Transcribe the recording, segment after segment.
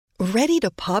Ready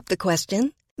to pop the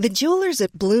question? The jewelers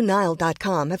at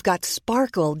BlueNile.com have got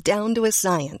sparkle down to a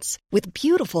science with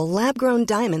beautiful lab-grown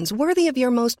diamonds worthy of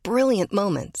your most brilliant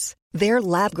moments. Their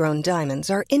lab-grown diamonds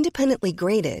are independently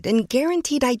graded and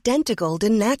guaranteed identical to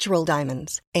natural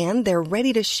diamonds, and they're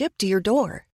ready to ship to your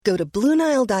door. Go to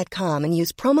BlueNile.com and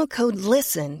use promo code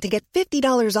LISTEN to get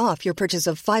 $50 off your purchase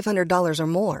of $500 or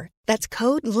more. That's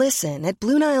code LISTEN at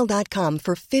BlueNile.com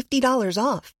for $50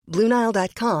 off.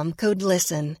 BlueNile.com, code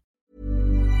LISTEN.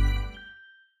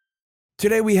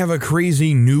 Today we have a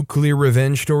crazy nuclear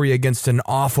revenge story against an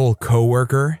awful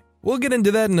coworker. We'll get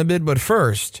into that in a bit, but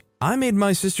first, I made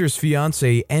my sister's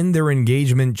fiancé end their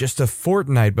engagement just a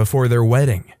fortnight before their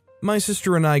wedding. My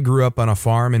sister and I grew up on a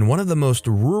farm in one of the most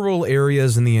rural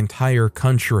areas in the entire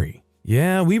country.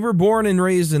 Yeah, we were born and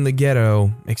raised in the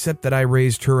ghetto, except that I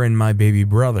raised her and my baby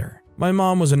brother. My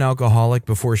mom was an alcoholic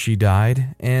before she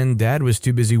died, and dad was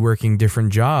too busy working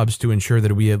different jobs to ensure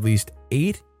that we at least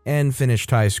ate and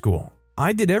finished high school.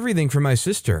 I did everything for my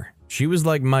sister. She was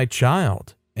like my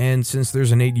child, and since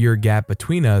there's an 8-year gap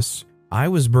between us, I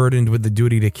was burdened with the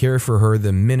duty to care for her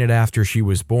the minute after she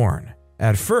was born.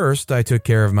 At first, I took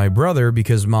care of my brother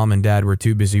because mom and dad were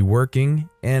too busy working,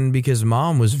 and because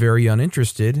mom was very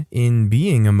uninterested in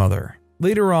being a mother.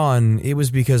 Later on, it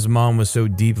was because mom was so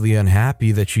deeply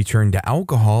unhappy that she turned to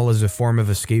alcohol as a form of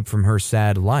escape from her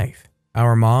sad life.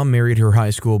 Our mom married her high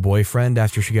school boyfriend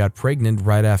after she got pregnant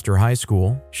right after high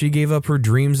school. She gave up her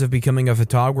dreams of becoming a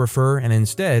photographer and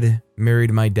instead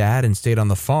married my dad and stayed on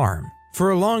the farm.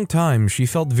 For a long time, she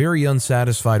felt very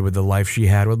unsatisfied with the life she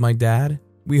had with my dad.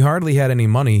 We hardly had any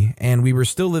money, and we were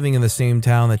still living in the same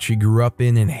town that she grew up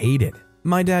in and hated.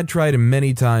 My dad tried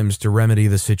many times to remedy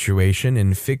the situation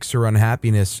and fix her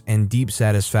unhappiness and deep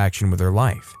satisfaction with her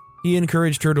life. He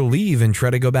encouraged her to leave and try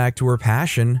to go back to her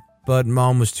passion, but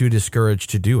mom was too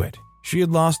discouraged to do it. She had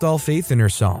lost all faith in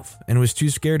herself and was too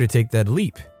scared to take that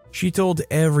leap. She told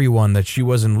everyone that she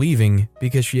wasn't leaving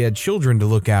because she had children to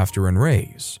look after and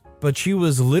raise. But she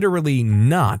was literally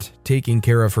not taking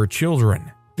care of her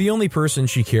children. The only person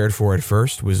she cared for at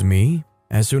first was me.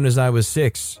 As soon as I was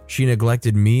 6, she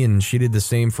neglected me and she did the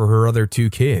same for her other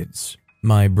 2 kids,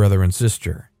 my brother and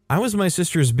sister. I was my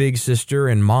sister's big sister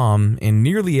and mom in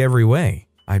nearly every way.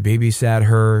 I babysat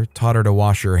her, taught her to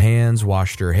wash her hands,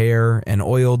 washed her hair, and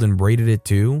oiled and braided it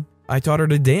too. I taught her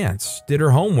to dance, did her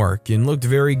homework, and looked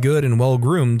very good and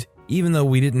well-groomed, even though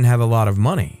we didn't have a lot of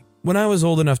money. When I was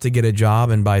old enough to get a job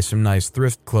and buy some nice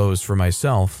thrift clothes for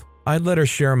myself, I'd let her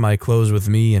share my clothes with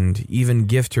me and even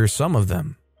gift her some of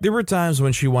them. There were times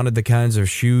when she wanted the kinds of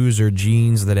shoes or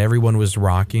jeans that everyone was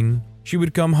rocking. She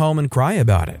would come home and cry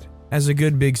about it. As a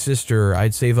good big sister,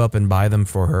 I'd save up and buy them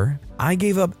for her. I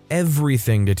gave up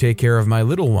everything to take care of my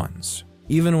little ones.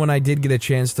 Even when I did get a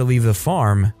chance to leave the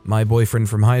farm, my boyfriend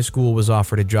from high school was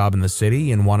offered a job in the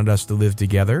city and wanted us to live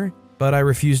together, but I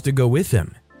refused to go with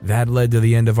him. That led to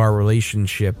the end of our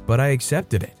relationship, but I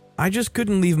accepted it. I just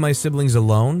couldn't leave my siblings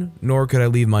alone, nor could I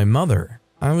leave my mother.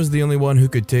 I was the only one who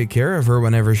could take care of her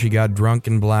whenever she got drunk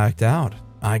and blacked out.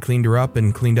 I cleaned her up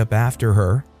and cleaned up after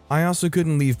her. I also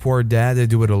couldn't leave poor dad to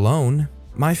do it alone.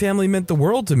 My family meant the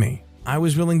world to me. I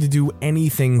was willing to do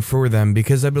anything for them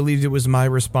because I believed it was my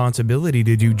responsibility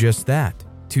to do just that,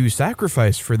 to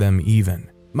sacrifice for them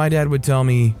even. My dad would tell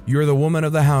me, "You're the woman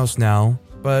of the house now,"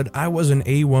 but I wasn't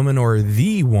a woman or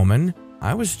the woman.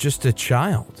 I was just a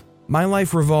child. My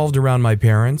life revolved around my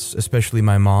parents, especially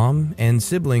my mom, and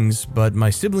siblings, but my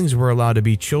siblings were allowed to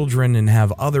be children and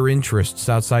have other interests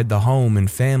outside the home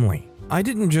and family. I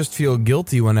didn't just feel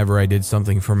guilty whenever I did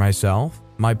something for myself.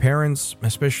 My parents,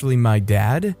 especially my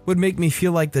dad, would make me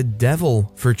feel like the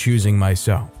devil for choosing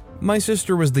myself. My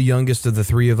sister was the youngest of the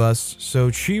 3 of us,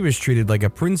 so she was treated like a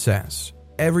princess.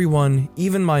 Everyone,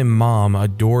 even my mom,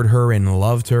 adored her and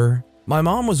loved her. My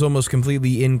mom was almost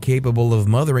completely incapable of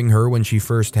mothering her when she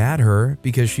first had her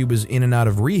because she was in and out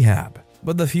of rehab.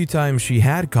 But the few times she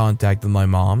had contact with my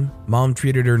mom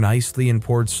treated her nicely and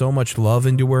poured so much love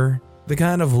into her. The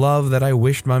kind of love that I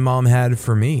wished my mom had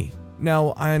for me.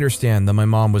 Now, I understand that my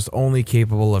mom was only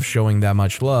capable of showing that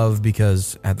much love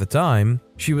because, at the time,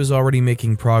 she was already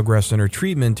making progress in her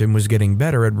treatment and was getting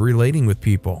better at relating with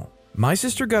people. My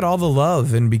sister got all the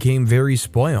love and became very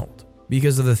spoiled.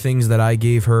 Because of the things that I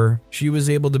gave her, she was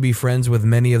able to be friends with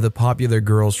many of the popular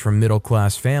girls from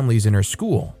middle-class families in her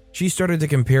school. She started to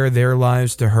compare their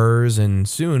lives to hers and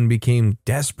soon became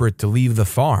desperate to leave the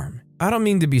farm. I don't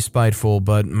mean to be spiteful,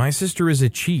 but my sister is a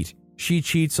cheat. She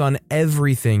cheats on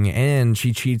everything and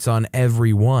she cheats on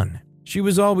everyone. She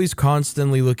was always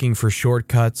constantly looking for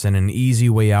shortcuts and an easy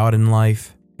way out in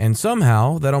life, and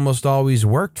somehow that almost always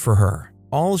worked for her.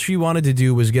 All she wanted to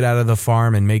do was get out of the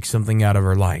farm and make something out of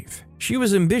her life. She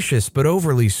was ambitious, but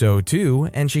overly so too,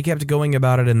 and she kept going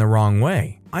about it in the wrong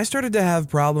way. I started to have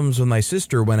problems with my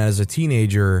sister when I was a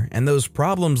teenager, and those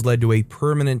problems led to a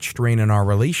permanent strain in our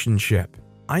relationship.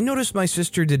 I noticed my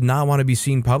sister did not want to be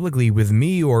seen publicly with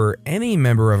me or any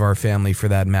member of our family for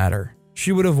that matter.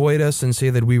 She would avoid us and say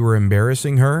that we were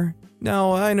embarrassing her.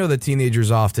 Now, I know that teenagers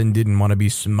often didn't want to be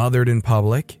smothered in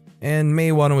public and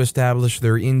may want to establish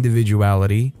their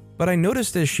individuality, but I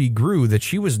noticed as she grew that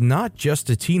she was not just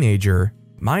a teenager.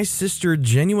 My sister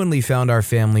genuinely found our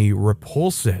family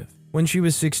repulsive. When she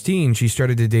was 16, she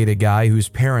started to date a guy whose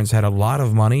parents had a lot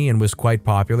of money and was quite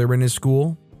popular in his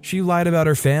school. She lied about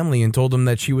her family and told him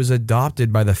that she was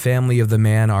adopted by the family of the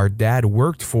man our dad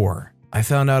worked for. I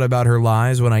found out about her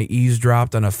lies when I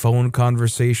eavesdropped on a phone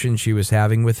conversation she was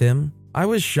having with him. I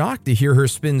was shocked to hear her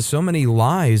spin so many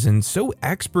lies and so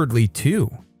expertly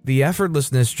too. The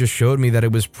effortlessness just showed me that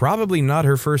it was probably not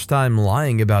her first time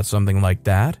lying about something like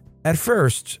that. At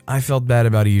first, I felt bad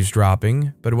about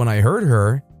eavesdropping, but when I heard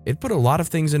her, it put a lot of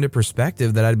things into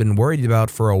perspective that I'd been worried about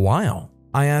for a while.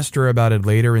 I asked her about it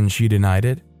later and she denied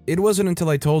it. It wasn't until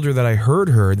I told her that I heard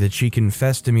her that she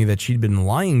confessed to me that she'd been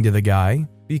lying to the guy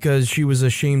because she was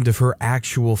ashamed of her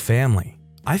actual family.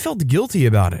 I felt guilty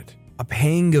about it, a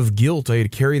pang of guilt I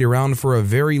had carried around for a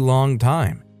very long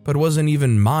time, but wasn't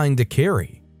even mine to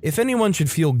carry. If anyone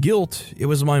should feel guilt, it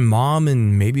was my mom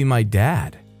and maybe my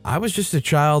dad. I was just a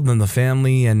child in the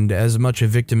family and as much a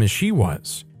victim as she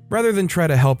was. Rather than try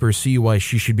to help her see why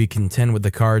she should be content with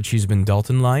the cards she's been dealt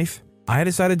in life, I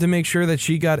decided to make sure that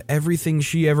she got everything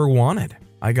she ever wanted.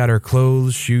 I got her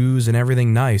clothes, shoes, and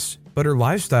everything nice, but her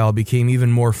lifestyle became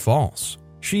even more false.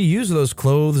 She used those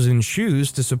clothes and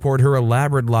shoes to support her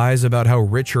elaborate lies about how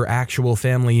rich her actual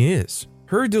family is.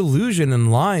 Her delusion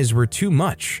and lies were too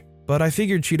much, but I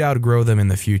figured she'd outgrow them in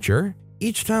the future.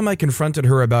 Each time I confronted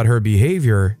her about her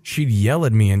behavior, she'd yell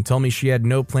at me and tell me she had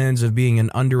no plans of being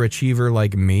an underachiever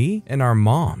like me and our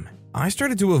mom. I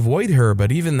started to avoid her,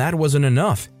 but even that wasn't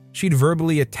enough. She'd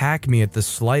verbally attack me at the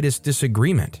slightest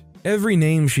disagreement. Every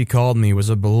name she called me was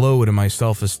a blow to my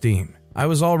self-esteem. I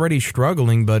was already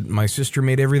struggling, but my sister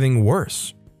made everything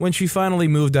worse. When she finally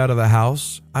moved out of the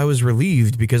house, I was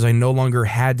relieved because I no longer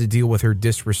had to deal with her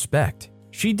disrespect.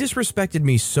 She disrespected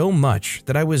me so much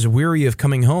that I was weary of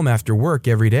coming home after work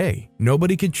every day.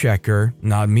 Nobody could check her,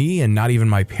 not me and not even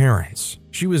my parents.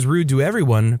 She was rude to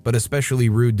everyone, but especially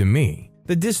rude to me.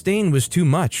 The disdain was too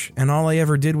much, and all I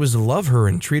ever did was love her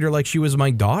and treat her like she was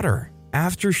my daughter.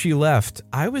 After she left,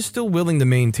 I was still willing to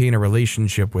maintain a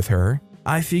relationship with her.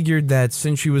 I figured that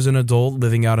since she was an adult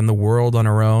living out in the world on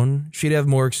her own, she'd have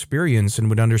more experience and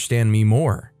would understand me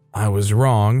more. I was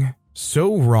wrong.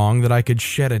 So wrong that I could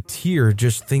shed a tear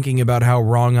just thinking about how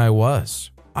wrong I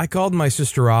was. I called my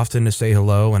sister often to say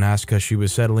hello and ask how she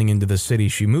was settling into the city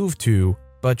she moved to,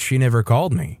 but she never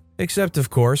called me. Except, of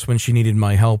course, when she needed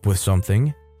my help with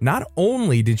something. Not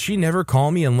only did she never call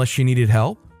me unless she needed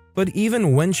help, but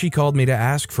even when she called me to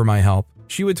ask for my help,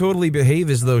 she would totally behave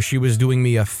as though she was doing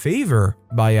me a favor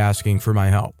by asking for my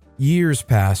help. Years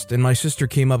passed and my sister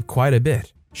came up quite a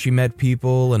bit. She met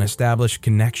people and established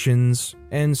connections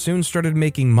and soon started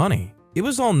making money. It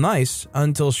was all nice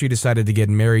until she decided to get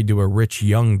married to a rich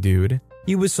young dude.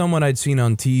 He was someone I'd seen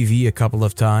on TV a couple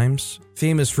of times,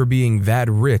 famous for being that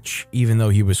rich even though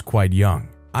he was quite young.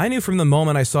 I knew from the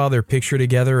moment I saw their picture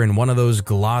together in one of those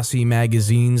glossy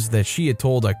magazines that she had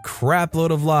told a crap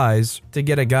load of lies to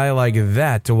get a guy like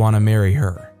that to want to marry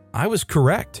her. I was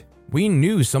correct. We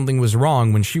knew something was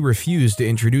wrong when she refused to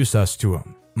introduce us to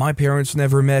him. My parents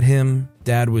never met him,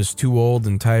 Dad was too old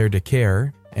and tired to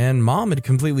care, and Mom had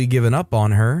completely given up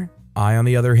on her. I, on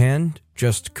the other hand,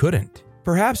 just couldn't.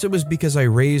 Perhaps it was because I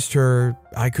raised her,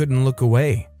 I couldn't look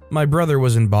away. My brother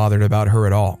wasn't bothered about her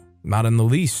at all, not in the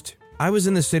least. I was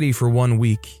in the city for 1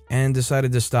 week and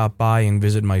decided to stop by and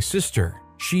visit my sister.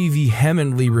 She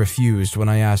vehemently refused when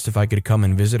I asked if I could come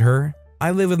and visit her.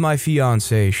 I live with my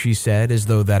fiancé, she said, as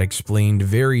though that explained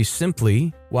very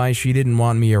simply why she didn't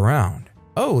want me around.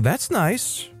 Oh, that's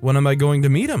nice. When am I going to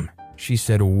meet him? She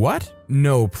said, what?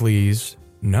 No, please.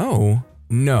 No.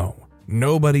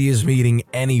 Nobody is meeting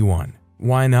anyone.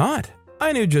 Why not?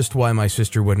 I knew just why my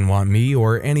sister wouldn't want me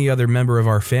or any other member of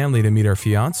our family to meet our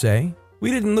fiancé. We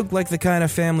didn't look like the kind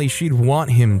of family she'd want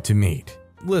him to meet.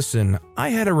 Listen, I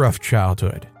had a rough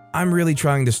childhood. I'm really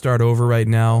trying to start over right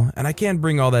now, and I can't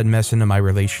bring all that mess into my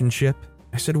relationship.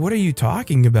 I said, what are you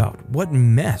talking about? What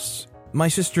mess? My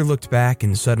sister looked back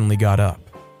and suddenly got up.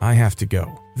 I have to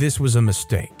go. This was a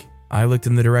mistake. I looked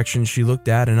in the direction she looked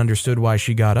at and understood why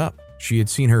she got up. She had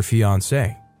seen her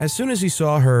fiancé. As soon as he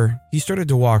saw her, he started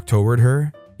to walk toward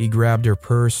her. He grabbed her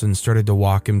purse and started to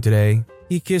walk him today.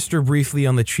 He kissed her briefly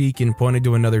on the cheek and pointed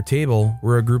to another table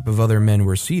where a group of other men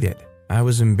were seated. I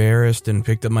was embarrassed and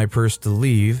picked up my purse to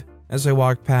leave. As I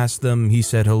walked past them, he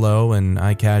said hello and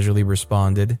I casually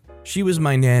responded. She was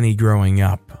my nanny growing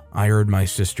up, I heard my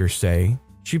sister say.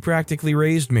 She practically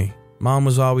raised me. Mom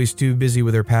was always too busy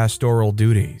with her pastoral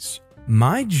duties.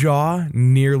 My jaw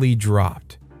nearly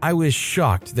dropped. I was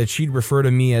shocked that she'd refer to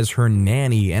me as her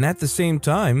nanny and at the same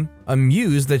time,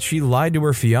 amused that she lied to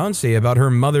her fiancé about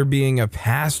her mother being a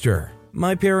pastor.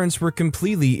 My parents were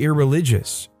completely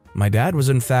irreligious. My dad was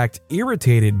in fact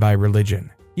irritated by religion.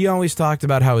 He always talked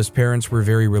about how his parents were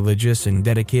very religious and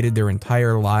dedicated their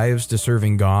entire lives to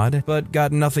serving God, but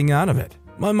got nothing out of it.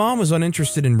 My mom was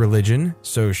uninterested in religion,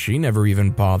 so she never even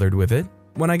bothered with it.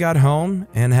 When I got home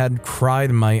and had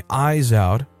cried my eyes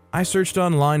out, I searched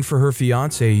online for her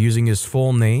fiancé using his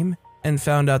full name and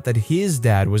found out that his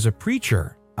dad was a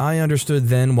preacher. I understood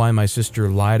then why my sister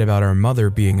lied about our mother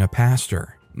being a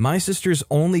pastor. My sister's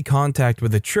only contact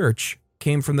with the church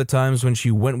came from the times when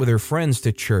she went with her friends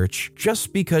to church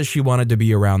just because she wanted to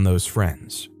be around those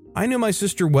friends. I knew my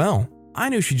sister well. I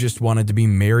knew she just wanted to be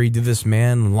married to this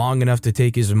man long enough to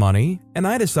take his money, and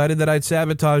I decided that I'd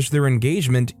sabotage their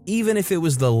engagement even if it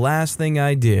was the last thing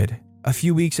I did. A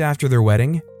few weeks after their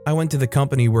wedding, I went to the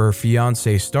company where her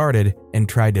fiancé started and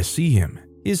tried to see him.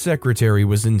 His secretary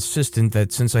was insistent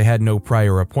that since I had no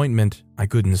prior appointment, I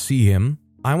couldn't see him.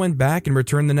 I went back and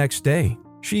returned the next day.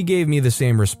 She gave me the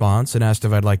same response and asked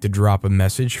if I'd like to drop a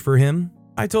message for him.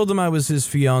 I told him I was his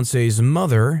fiance's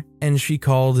mother, and she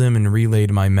called him and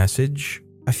relayed my message.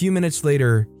 A few minutes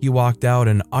later, he walked out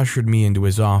and ushered me into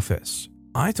his office.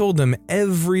 I told him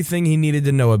everything he needed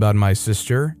to know about my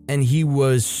sister, and he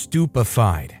was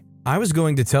stupefied. I was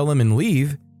going to tell him and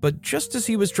leave, but just as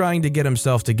he was trying to get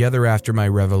himself together after my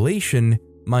revelation,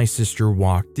 my sister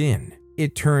walked in.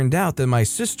 It turned out that my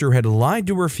sister had lied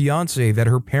to her fiancé that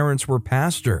her parents were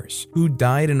pastors who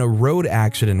died in a road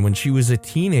accident when she was a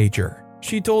teenager.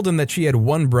 She told him that she had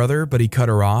one brother, but he cut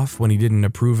her off when he didn't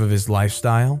approve of his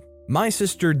lifestyle. My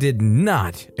sister did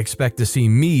not expect to see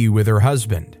me with her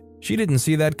husband. She didn't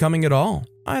see that coming at all.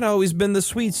 I'd always been the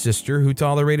sweet sister who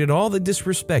tolerated all the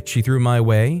disrespect she threw my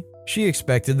way. She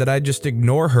expected that I'd just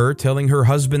ignore her, telling her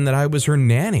husband that I was her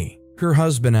nanny. Her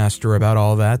husband asked her about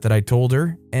all that I told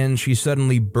her, and she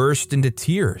suddenly burst into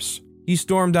tears. He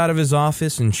stormed out of his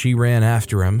office and she ran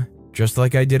after him. Just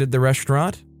like I did at the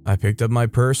restaurant, I picked up my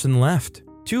purse and left.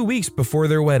 2 weeks before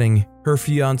their wedding, her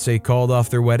fiancé called off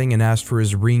their wedding and asked for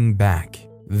his ring back.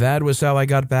 That was how I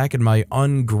got back at my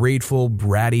ungrateful,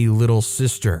 bratty little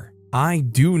sister. I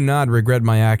do not regret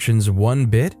my actions one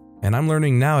bit, and I'm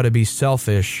learning now to be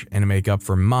selfish and make up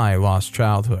for my lost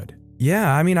childhood.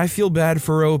 Yeah, I feel bad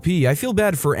for OP. I feel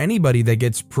bad for anybody that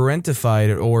gets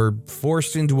parentified or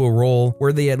forced into a role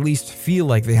where they at least feel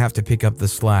like they have to pick up the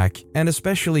slack, and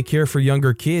especially care for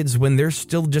younger kids when they're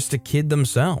still just a kid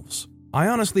themselves. I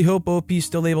honestly hope OP's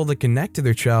still able to connect to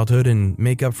their childhood and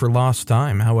make up for lost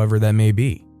time, however that may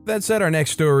be. That said, our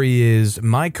next story is,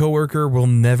 my coworker will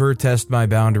never test my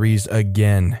boundaries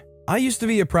again. I used to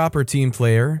be a proper team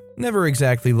player, never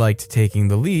exactly liked taking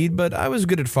the lead, but I was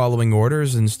good at following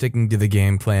orders and sticking to the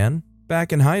game plan.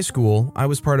 Back in high school, I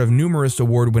was part of numerous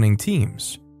award-winning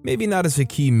teams. Maybe not as a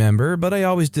key member, but I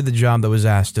always did the job that was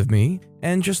asked of me,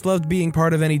 and just loved being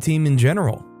part of any team in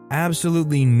general.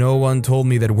 Absolutely no one told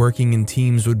me that working in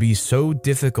teams would be so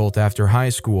difficult after high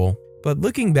school, but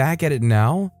looking back at it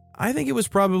now, I think it was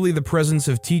probably the presence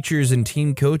of teachers and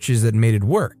team coaches that made it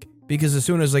work, because as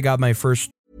soon as I got my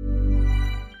first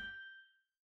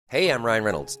Hey, I'm Ryan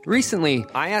Reynolds. Recently,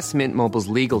 I asked Mint Mobile's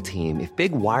legal team if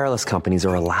big wireless companies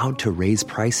are allowed to raise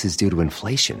prices due to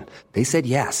inflation. They said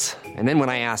yes. And then when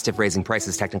I asked if raising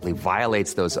prices technically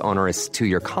violates those onerous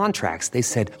 2-year contracts, they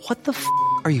said, "What the f***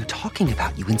 are you talking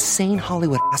about, you insane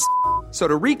Hollywood ass?" So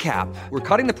to recap, we're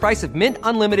cutting the price of Mint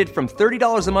Unlimited from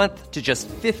 $30 a month to just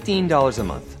 $15 a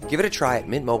month. Give it a try at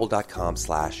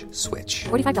mintmobile.com/switch.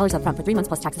 $45 up front for 3 months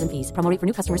plus taxes and fees. Promo rate for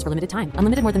new customers for limited time.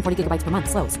 Unlimited more than 40 gigabytes per month.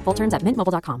 Slows full terms at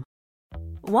mintmobile.com.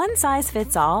 One size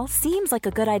fits all seems like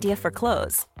a good idea for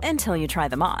clothes until you try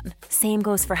them on. Same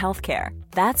goes for healthcare.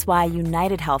 That's why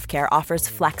United Healthcare offers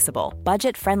flexible,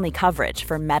 budget-friendly coverage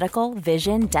for medical,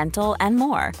 vision, dental, and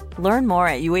more. Learn more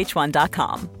at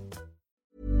uh1.com.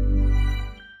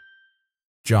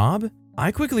 job,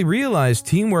 I quickly realized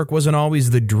teamwork wasn't always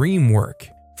the dream work.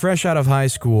 Fresh out of high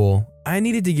school, I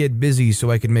needed to get busy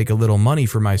so I could make a little money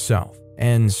for myself.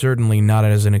 And certainly not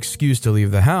as an excuse to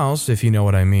leave the house, if you know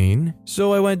what I mean.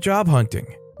 So I went job hunting.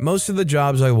 Most of the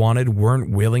jobs I wanted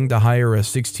weren't willing to hire a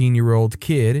 16-year-old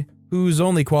kid whose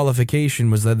only qualification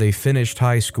was that they finished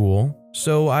high school.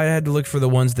 so I had to look for the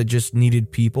ones that just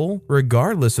needed people,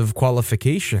 regardless of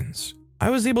qualifications. I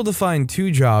was able to find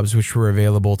 2 jobs which were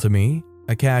available to me,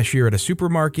 a cashier at a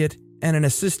supermarket and an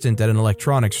assistant at an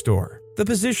electronics store. The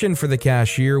position for the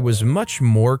cashier was much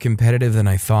more competitive than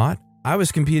I thought. I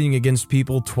was competing against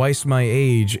people twice my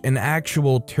age and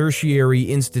actual tertiary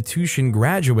institution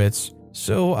graduates,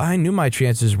 so I knew my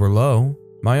chances were low.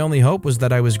 My only hope was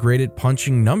that I was great at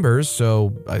punching numbers,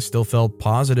 so I still felt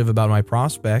positive about my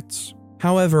prospects.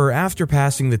 However, after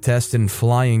passing the test in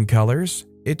flying colors,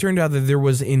 it turned out that there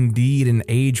was indeed an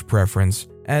age preference,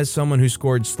 as someone who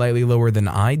scored slightly lower than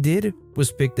I did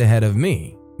was picked ahead of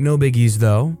me. No biggies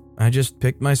though. I just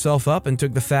picked myself up and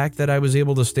took the fact that I was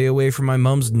able to stay away from my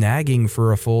mom's nagging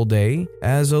for a full day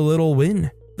as a little win.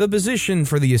 The position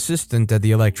for the assistant at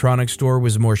the electronics store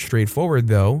was more straightforward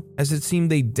though, as it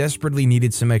seemed they desperately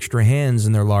needed some extra hands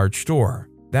in their large store.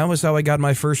 That was how I got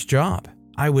my first job.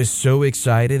 I was so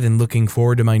excited and looking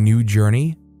forward to my new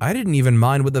journey, I didn't even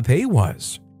mind what the pay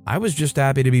was. I was just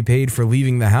happy to be paid for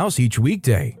leaving the house each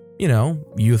weekday.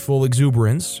 Youthful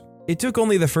exuberance. It took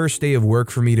only the first day of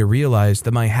work for me to realize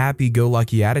that my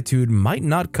happy-go-lucky attitude might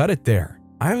not cut it there.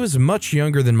 I was much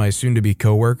younger than my soon-to-be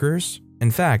coworkers. In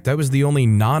fact, I was the only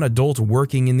non-adult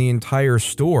working in the entire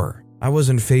store. I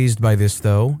wasn't fazed by this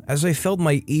though, as I felt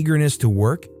my eagerness to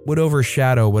work would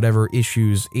overshadow whatever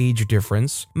issues age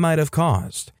difference might have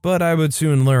caused. But I would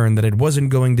soon learn that it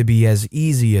wasn't going to be as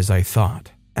easy as I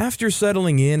thought. After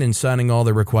settling in and signing all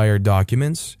the required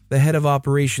documents, the head of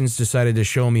operations decided to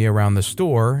show me around the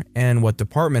store and what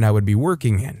department I would be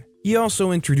working in. He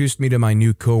also introduced me to my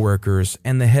new coworkers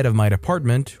and the head of my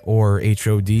department, or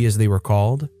HOD as they were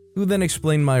called, who then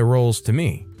explained my roles to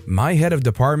me. My head of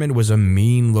department was a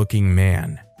mean-looking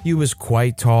man. He was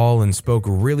quite tall and spoke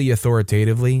really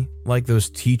authoritatively, like those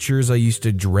teachers I used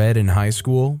to dread in high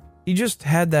school. He just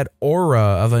had that aura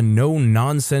of a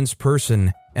no-nonsense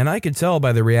person, and I could tell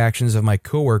by the reactions of my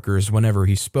coworkers whenever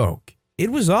he spoke.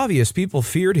 It was obvious people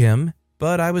feared him,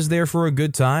 but I was there for a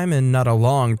good time and not a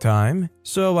long time,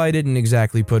 so I didn't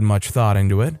exactly put much thought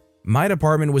into it. My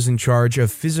department was in charge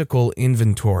of physical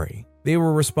inventory. They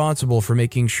were responsible for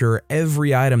making sure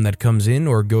every item that comes in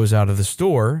or goes out of the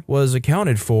store was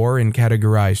accounted for and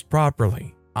categorized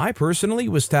properly. I personally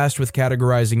was tasked with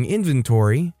categorizing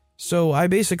inventory, so I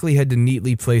basically had to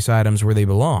neatly place items where they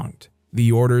belonged.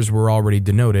 The orders were already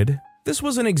denoted. This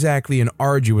wasn't exactly an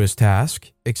arduous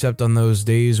task, except on those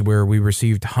days where we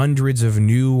received hundreds of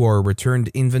new or returned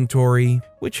inventory,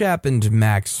 which happened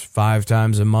max 5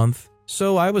 times a month,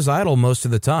 so I was idle most of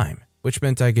the time, which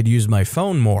meant I could use my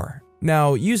phone more.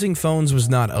 Now, using phones was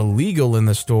not illegal in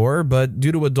the store, but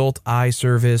due to adult eye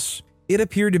service, it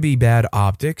appeared to be bad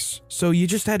optics, so you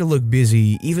just had to look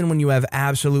busy even when you have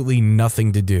absolutely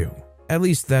nothing to do. At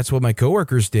least that's what my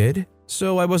coworkers did.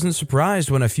 So I wasn't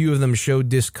surprised when a few of them showed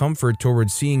discomfort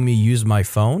towards seeing me use my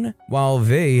phone, while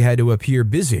they had to appear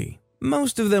busy.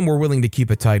 Most of them were willing to keep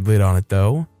a tight lid on it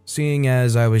though, seeing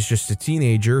as I was just a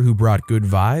teenager who brought good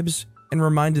vibes and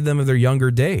reminded them of their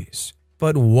younger days.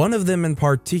 But one of them in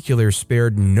particular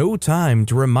spared no time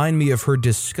to remind me of her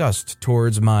disgust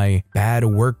towards my bad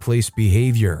workplace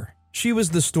behavior. She was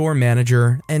the store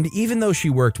manager, and even though she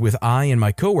worked with I and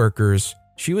my coworkers,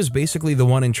 she was basically the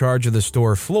one in charge of the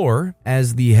store floor,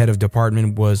 as the head of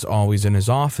department was always in his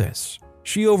office.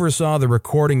 She oversaw the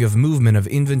recording of movement of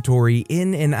inventory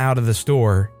in and out of the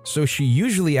store, so she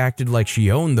usually acted like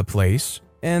she owned the place,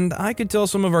 and I could tell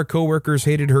some of our coworkers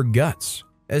hated her guts.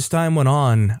 As time went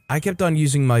on, I kept on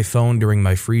using my phone during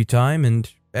my free time, and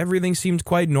everything seemed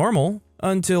quite normal,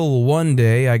 until one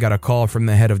day I got a call from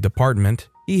the head of department.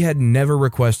 He had never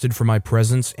requested for my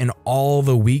presence in all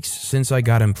the weeks since I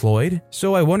got employed,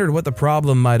 so I wondered what the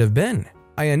problem might have been.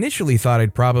 I initially thought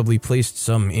I'd probably placed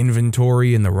some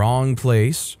inventory in the wrong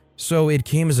place, so it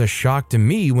came as a shock to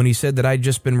me when he said that I'd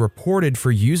just been reported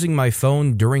for using my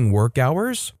phone during work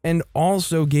hours, and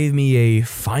also gave me a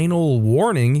final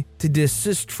warning to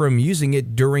desist from using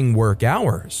it during work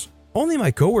hours. Only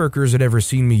my coworkers had ever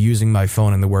seen me using my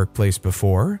phone in the workplace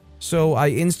before, so I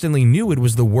instantly knew it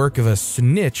was the work of a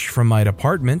snitch from my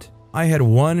department. I had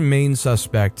one main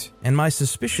suspect, and my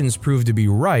suspicions proved to be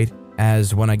right,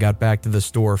 as when I got back to the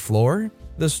store floor,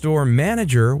 the store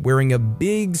manager, wearing a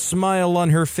big smile on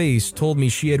her face, told me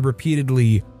she had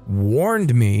repeatedly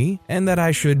warned me and that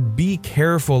I should be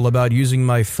careful about using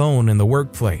my phone in the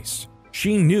workplace.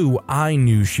 She knew I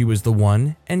knew she was the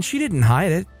one, and she didn't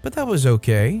hide it, but that was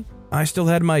okay. I still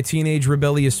had my teenage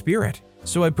rebellious spirit,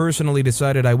 so I personally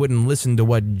decided I wouldn't listen to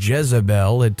what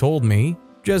Jezebel had told me.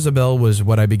 Jezebel was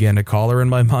what I began to call her in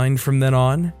my mind from then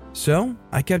on, so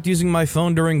I kept using my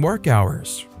phone during work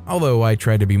hours, although I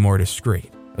tried to be more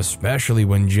discreet. especially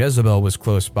when Jezebel was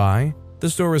close by. The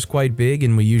store was quite big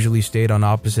and we usually stayed on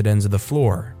opposite ends of the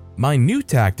floor. My new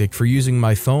tactic for using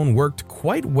my phone worked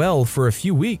quite well for a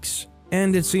few weeks,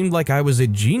 and it seemed like I was a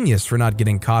genius for not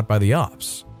getting caught by the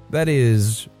ops. That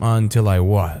is, until I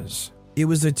was. It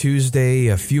was a Tuesday,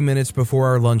 a few minutes before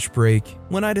our lunch break,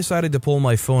 when I decided to pull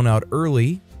my phone out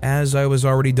early, as I was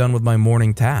already done with my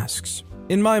morning tasks.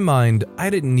 In my mind, I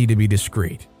didn't need to be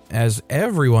discreet, as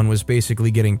everyone was basically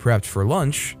getting prepped for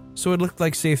lunch, so it looked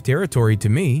like safe territory to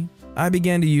me. I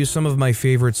began to use some of my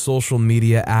favorite social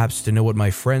media apps to know what my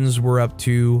friends were up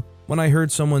to when I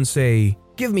heard someone say,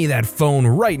 "Give me that phone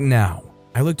right now."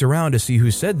 I looked around to see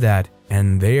who said that,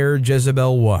 and there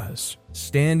Jezebel was,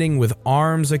 standing with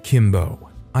arms akimbo.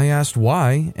 I asked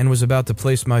why and was about to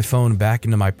place my phone back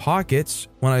into my pockets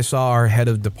when I saw our head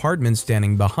of department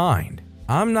standing behind.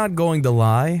 I'm not going to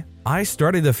lie, I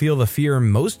started to feel the fear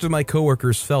most of my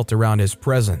coworkers felt around his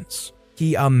presence.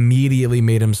 He immediately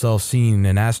made himself seen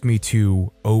and asked me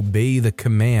to obey the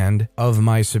command of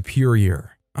my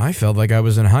superior. I felt like I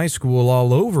was in high school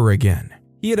all over again.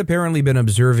 He had apparently been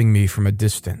observing me from a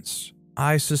distance.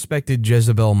 I suspected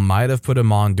Jezebel might have put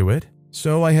him onto it,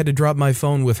 so I had to drop my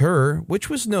phone with her, which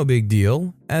was no big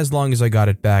deal, as long as I got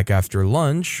it back after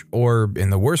lunch, or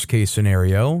in the worst case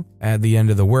scenario, at the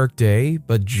end of the workday,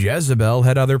 but Jezebel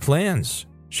had other plans.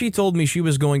 She told me she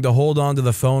was going to hold on to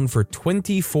the phone for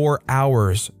 24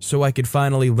 hours so I could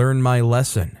finally learn my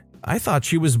lesson. I thought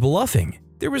she was bluffing.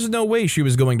 There was no way she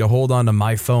was going to hold on to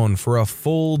my phone for a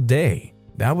full day.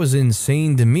 That was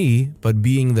insane to me, but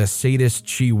being the sadist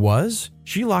she was,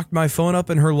 she locked my phone up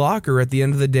in her locker at the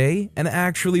end of the day and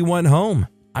actually went home.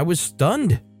 I was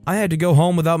stunned. I had to go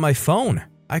home without my phone.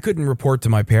 I couldn't report to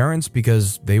my parents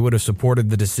because they would have supported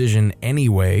the decision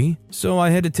anyway, so I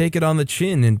had to take it on the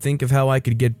chin and think of how I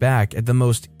could get back at the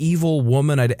most evil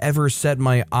woman I'd ever set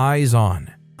my eyes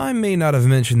on. I may not have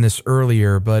mentioned this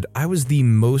earlier, but I was the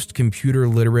most computer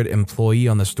literate employee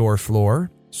on the store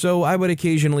floor, so I would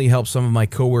occasionally help some of my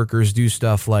coworkers do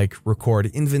stuff like record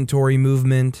inventory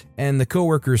movement, and the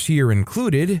coworkers here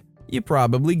included, you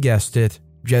probably guessed it,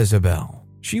 Jezebel.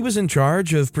 She was in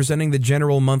charge of presenting the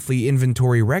general monthly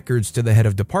inventory records to the head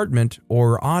of department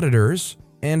or auditors,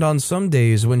 and on some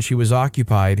days when she was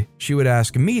occupied, she would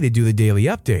ask me to do the daily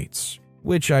updates,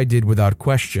 which I did without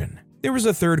question. There was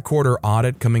a third quarter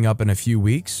audit coming up in a few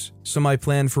weeks, so my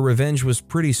plan for revenge was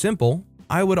pretty simple.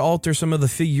 I would alter some of the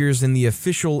figures in the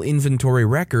official inventory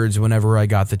records whenever I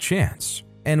got the chance.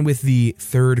 And with the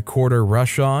third quarter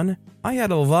rush on, I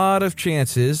had a lot of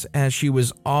chances as she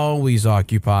was always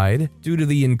occupied due to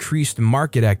the increased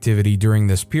market activity during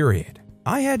this period.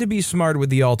 I had to be smart with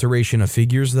the alteration of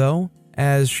figures though,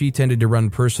 as she tended to run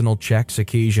personal checks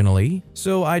occasionally,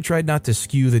 so I tried not to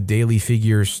skew the daily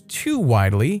figures too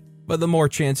widely, but the more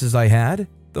chances I had,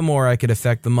 the more I could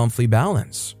affect the monthly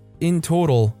balance. In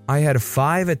total, I had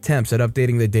 5 attempts at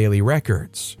updating the daily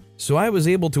records, so I was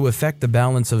able to affect the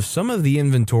balance of some of the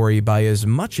inventory by as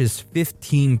much as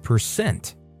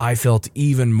 15%. I felt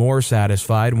even more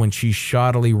satisfied when she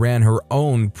shoddily ran her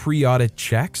own pre-audit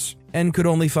checks and could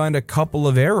only find a couple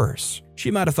of errors.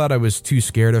 She might have thought I was too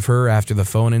scared of her after the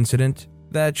phone incident,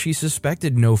 that she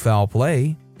suspected no foul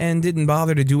play, and didn't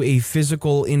bother to do a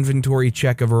physical inventory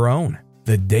check of her own.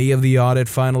 The day of the audit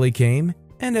finally came,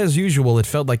 and as usual, it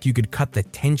felt like you could cut the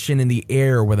tension in the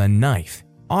air with a knife.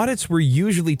 Audits were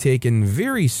usually taken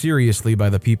very seriously by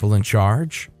the people in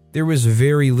charge. There was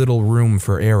very little room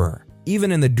for error.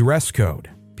 Even in the dress code,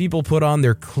 people put on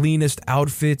their cleanest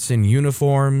outfits and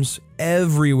uniforms.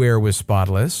 Everywhere was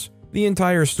spotless. The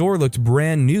entire store looked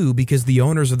brand new because the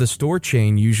owners of the store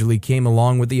chain usually came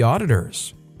along with the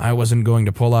auditors. I wasn't going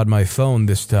to pull out my phone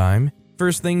this time.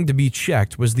 First thing to be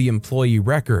checked was the employee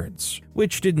records,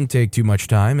 which didn't take too much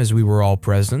time as we were all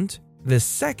present. The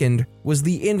second was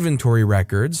the inventory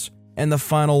records, and the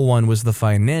final one was the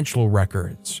financial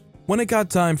records. When it got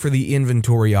time for the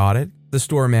inventory audit, the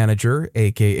store manager,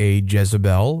 aka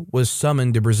Jezebel, was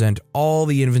summoned to present all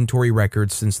the inventory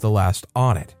records since the last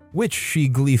audit, which she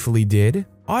gleefully did.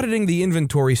 Auditing the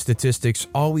inventory statistics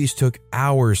always took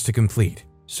hours to complete,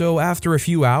 so after a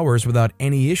few hours without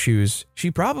any issues, she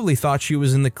probably thought she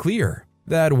was in the clear.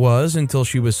 That was until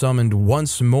she was summoned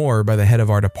once more by the head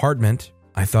of our department.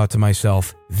 I thought to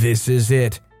myself, this is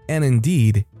it, and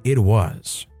indeed, it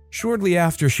was. Shortly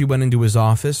after she went into his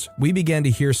office, we began to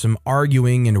hear some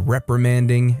arguing and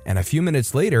reprimanding, and a few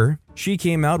minutes later, she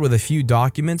came out with a few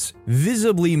documents,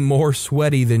 visibly more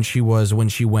sweaty than she was when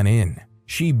she went in.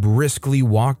 She briskly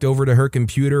walked over to her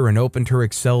computer and opened her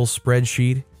Excel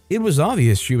spreadsheet. It was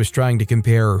obvious she was trying to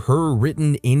compare her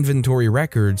written inventory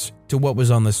records to what was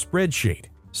on the spreadsheet.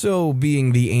 So,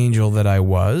 being the angel that I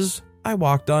was, I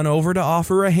walked on over to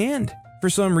offer a hand. For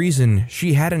some reason,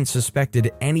 she hadn't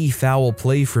suspected any foul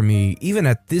play from me even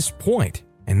at this point,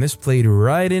 and this played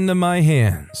right into my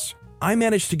hands. I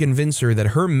managed to convince her that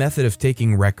her method of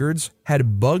taking records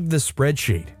had bugged the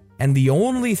spreadsheet, and the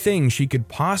only thing she could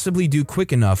possibly do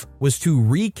quick enough was to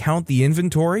recount the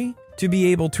inventory to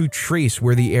be able to trace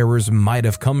where the errors might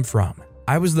have come from.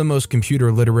 I was the most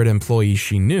computer literate employee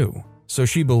she knew, so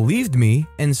she believed me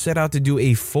and set out to do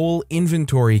a full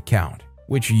inventory count,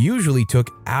 which usually took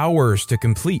hours to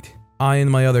complete. I and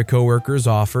my other coworkers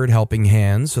offered helping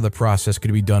hands so the process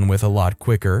could be done with a lot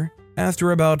quicker.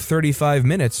 After about 35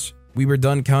 minutes, we were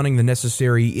done counting the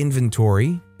necessary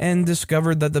inventory and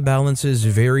discovered that the balances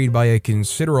varied by a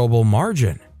considerable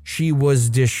margin. She was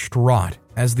distraught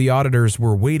as the auditors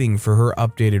were waiting for her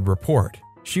updated report.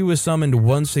 She was summoned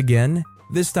once again,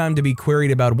 this time to be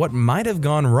queried about what might have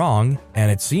gone wrong,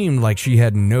 and it seemed like she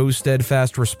had no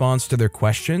steadfast response to their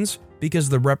questions because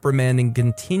the reprimanding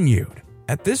continued.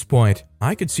 At this point,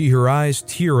 I could see her eyes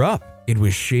tear up. It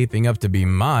was shaping up to be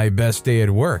my best day at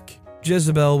work.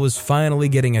 Jezebel was finally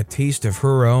getting a taste of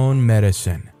her own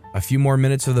medicine. A few more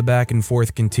minutes of the back and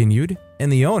forth continued,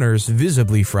 and the owners,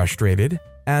 visibly frustrated,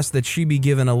 asked that she be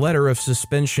given a letter of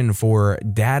suspension for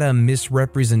data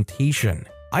misrepresentation.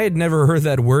 I had never heard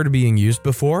that word being used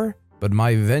before, but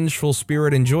my vengeful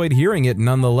spirit enjoyed hearing it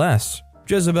nonetheless.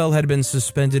 Jezebel had been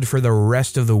suspended for the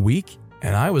rest of the week,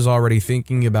 and I was already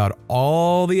thinking about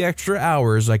all the extra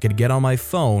hours I could get on my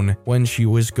phone when she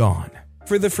was gone.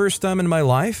 For the first time in my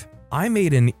life, I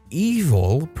made an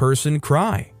evil person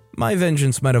cry. My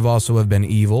vengeance might have also have been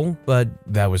evil, but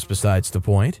that was besides the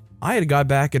point. I had got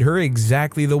back at her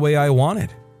exactly the way I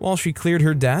wanted. While she cleared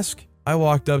her desk, I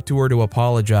walked up to her to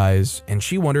apologize, and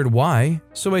she wondered why,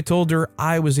 so I told her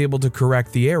I was able to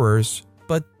correct the errors,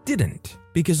 but didn't,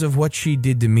 because of what she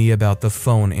did to me about the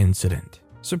phone incident.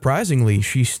 Surprisingly,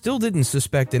 she still didn't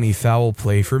suspect any foul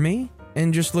play for me,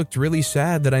 and just looked really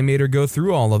sad that I made her go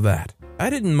through all of that. I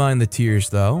didn't mind the tears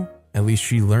though. At least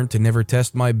she learned to never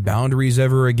test my boundaries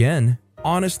ever again.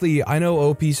 Honestly, I know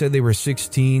OP said they were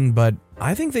 16, but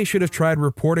I think they should have tried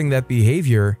reporting that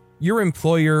behavior. Your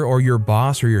employer or your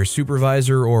boss or your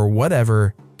supervisor or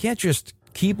whatever can't just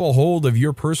keep a hold of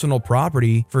your personal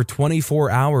property for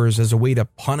 24 hours as a way to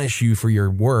punish you for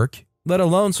your work, let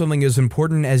alone something as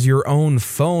important as your own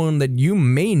phone that you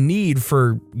may need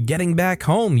for getting back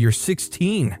home. You're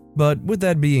 16. But with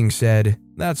that being said,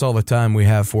 that's all the time we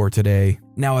have for today.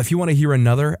 Now, if you want to hear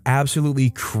another absolutely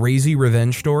crazy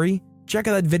revenge story, check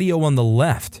out that video on the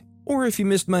left. Or if you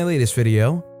missed my latest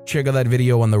video, check out that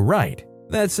video on the right.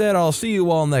 That said, I'll see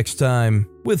you all next time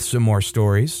with some more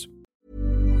stories.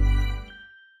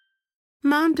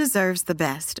 Mom deserves the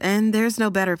best, and there's no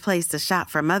better place to shop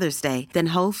for Mother's Day than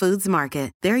Whole Foods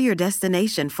Market. They're your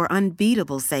destination for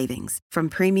unbeatable savings, from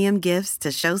premium gifts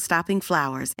to show-stopping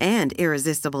flowers and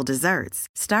irresistible desserts.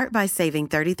 Start by saving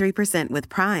 33% with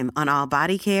Prime on all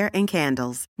body care and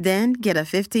candles. Then get a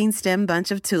 15-stem bunch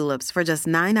of tulips for just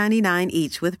 $9.99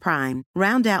 each with Prime.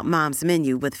 Round out Mom's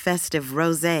menu with festive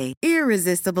rosé,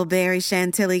 irresistible berry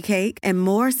chantilly cake, and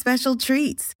more special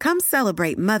treats. Come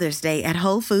celebrate Mother's Day at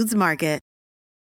Whole Foods Market.